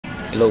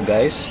Hello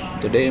guys,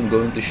 today I'm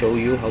going to show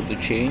you how to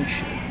change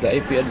the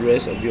IP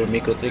address of your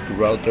MikroTik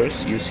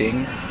routers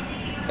using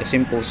a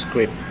simple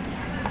script.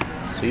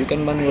 So you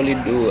can manually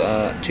do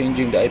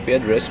changing the IP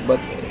address, but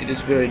it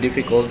is very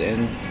difficult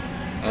and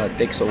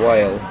takes a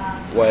while.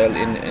 While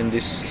in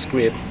this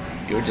script,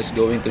 you're just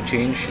going to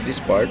change this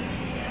part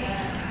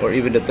or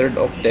even the third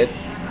octet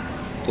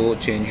to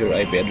change your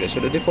IP address. So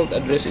the default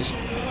address is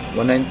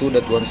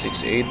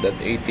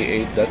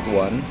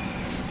 192.168.88.1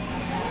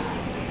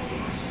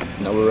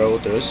 in our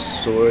routers.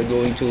 So we're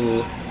going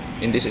to,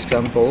 in this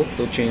example,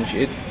 to change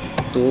it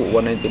to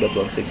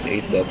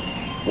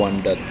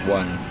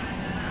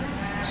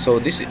 192.168.1.1. So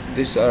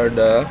these are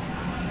the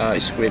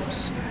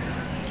scripts.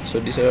 So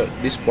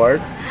this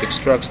part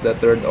extracts the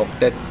third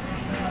octet.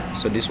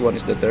 So this one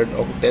is the third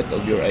octet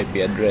of your IP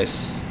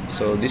address.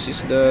 So this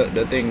is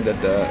the thing that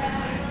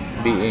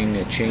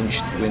being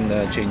changed when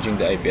changing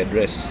the IP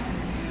address.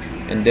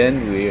 And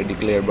then we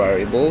declare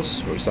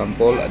variables, for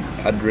example,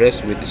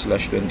 address with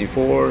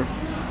 /24,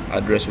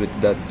 address with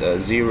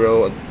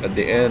 .0 at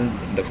the end,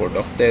 the fourth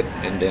octet,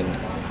 and then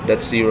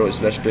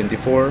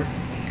 .0/24,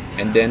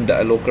 and then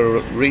the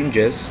local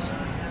ranges.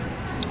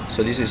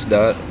 So this is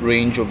the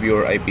range of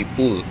your IP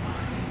pool.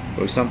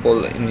 For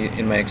example,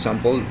 in my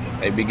example,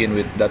 I begin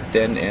with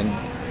 .10 and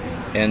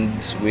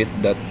ends with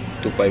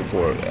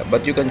 .254.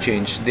 But you can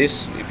change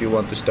this if you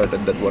want to start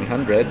at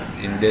 .100,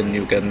 and then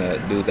you can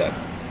do that.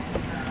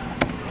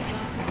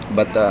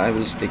 But I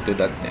will stick to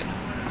 .10.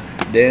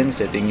 Then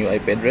setting new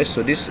IP address.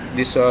 So this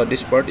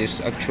part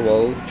is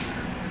actual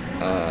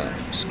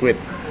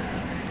script.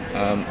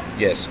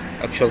 Yes,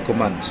 actual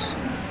commands.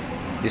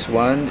 This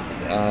one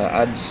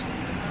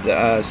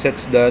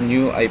sets the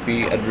new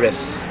IP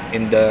address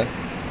in the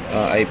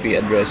IP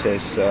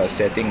addresses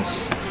settings.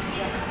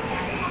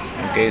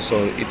 Okay,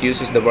 so it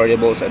uses the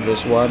variables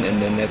address 1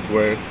 and the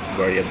network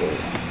variable,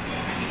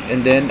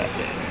 and then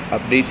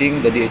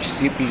updating the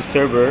DHCP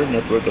server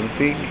network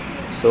config.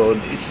 So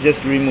it's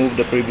just remove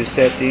the previous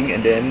setting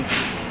and then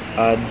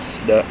adds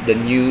the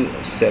new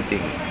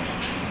setting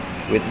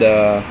with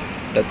the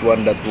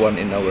 .1.1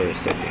 in our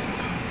setting.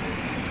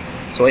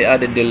 So I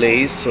added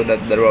delays so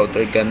that the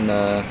router can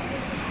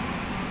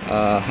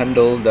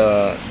handle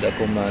the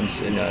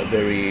commands in a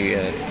very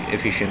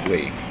efficient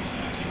way.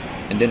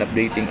 And then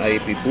updating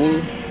IP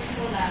pool.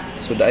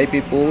 So the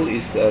IP pool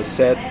is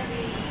set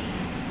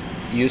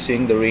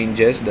using the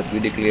ranges that we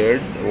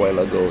declared a while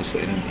ago, so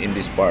in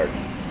this part.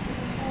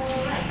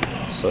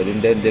 So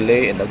then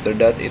delay, and after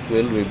that it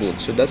will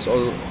reboot. So that's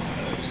all.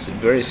 It's a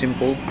very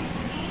simple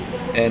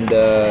and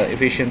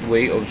efficient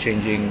way of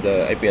changing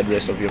the IP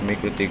address of your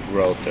MikroTik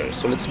router.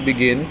 So let's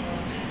begin.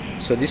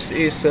 So this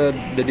is the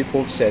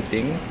default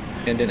setting,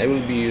 and then I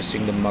will be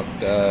using the MAC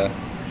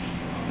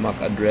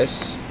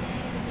address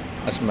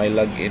as my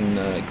login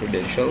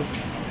credential,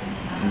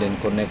 and then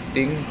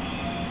connecting.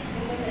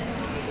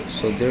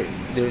 So there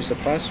is a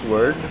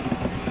password.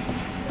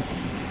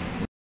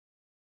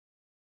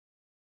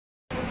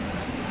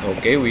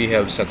 Okay, we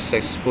have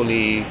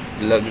successfully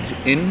logged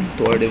in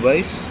to our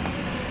device.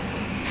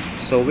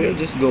 So we're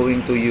just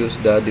going to use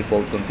the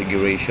default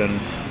configuration.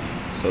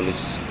 So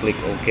let's click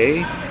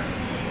OK.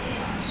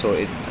 So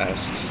it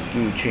asks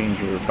to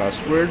change your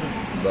password,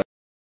 but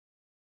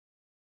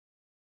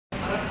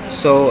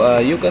so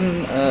you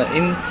can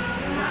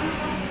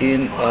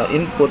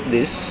input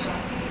this.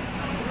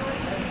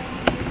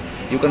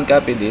 You can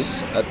copy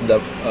this at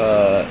the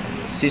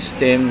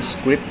system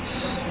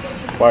scripts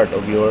part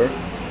of your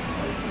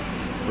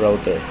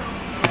router.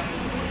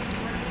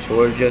 So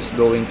we're just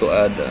going to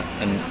add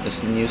a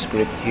new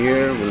script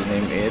here. We'll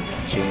name it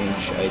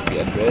change IP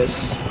address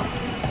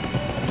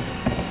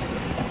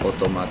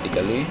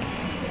automatically,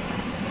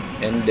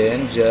 and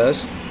then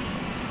just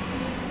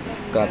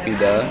copy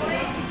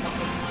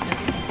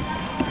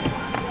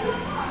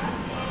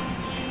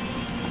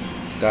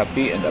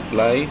and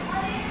apply,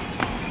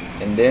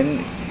 and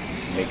then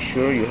make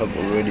sure you have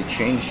already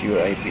changed your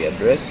IP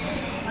address,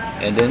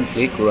 and then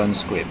click run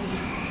script.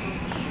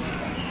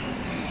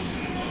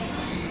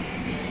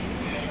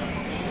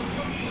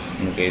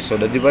 Okay, so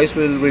the device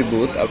will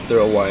reboot after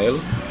a while,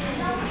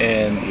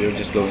 and we're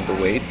just going to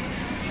wait.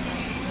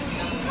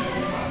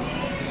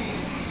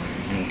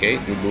 Okay,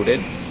 it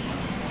rebooted.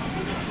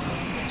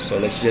 So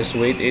let's just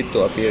wait it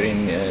to appear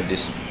in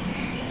this.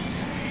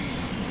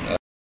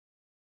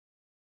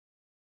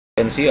 You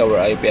can see our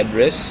IP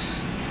address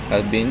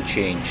has been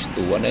changed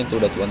to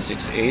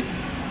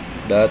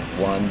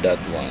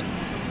 192.168.1.1.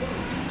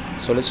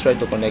 So let's try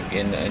to connect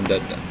in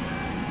that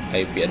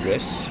IP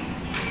address.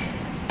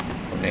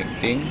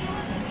 Connecting.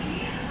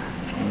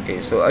 Okay,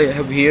 so I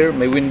have here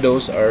my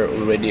windows are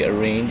already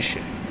arranged.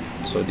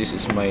 So this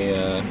is my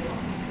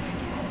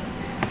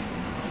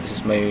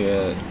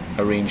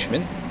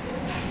arrangement.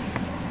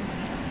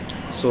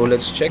 So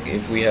let's check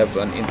if we have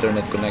an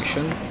internet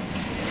connection.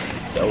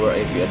 Our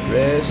IP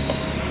address.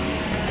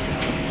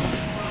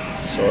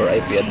 So our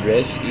IP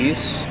address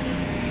is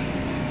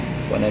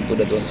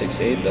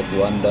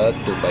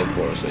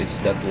 192.168.1.254. So it's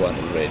that one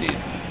already.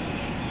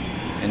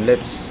 And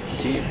let's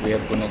see if we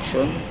have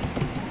connection.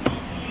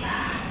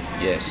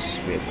 Yes,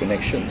 we have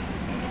connection.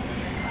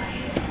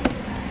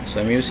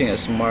 So I'm using a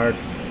smart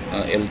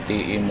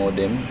LTE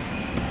modem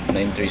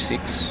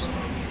 936,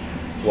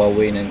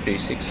 Huawei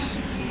 936.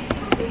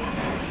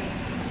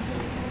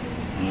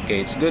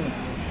 Okay, it's good.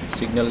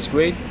 Signal is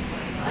great.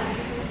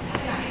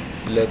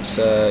 Let's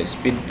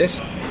speed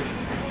test.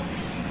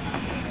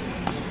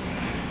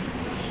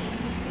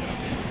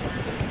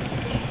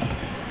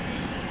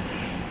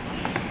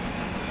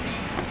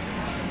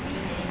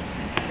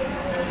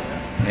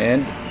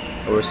 And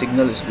our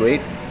signal is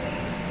great.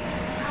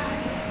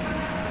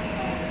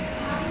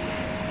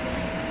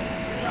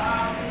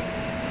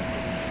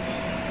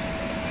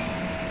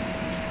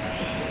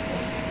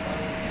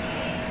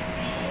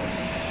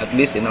 At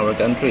least in our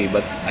country,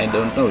 but I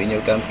don't know in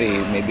your country,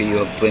 maybe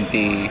you have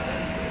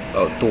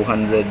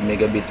 200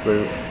 megabits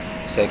per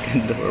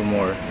second or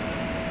more,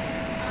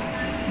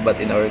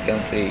 but in our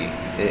country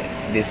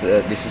this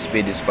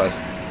speed is fast.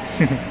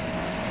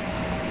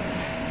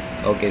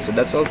 Okay, so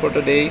that's all for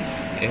today.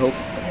 I hope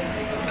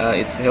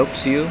it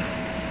helps you.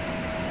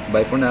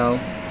 Bye for now.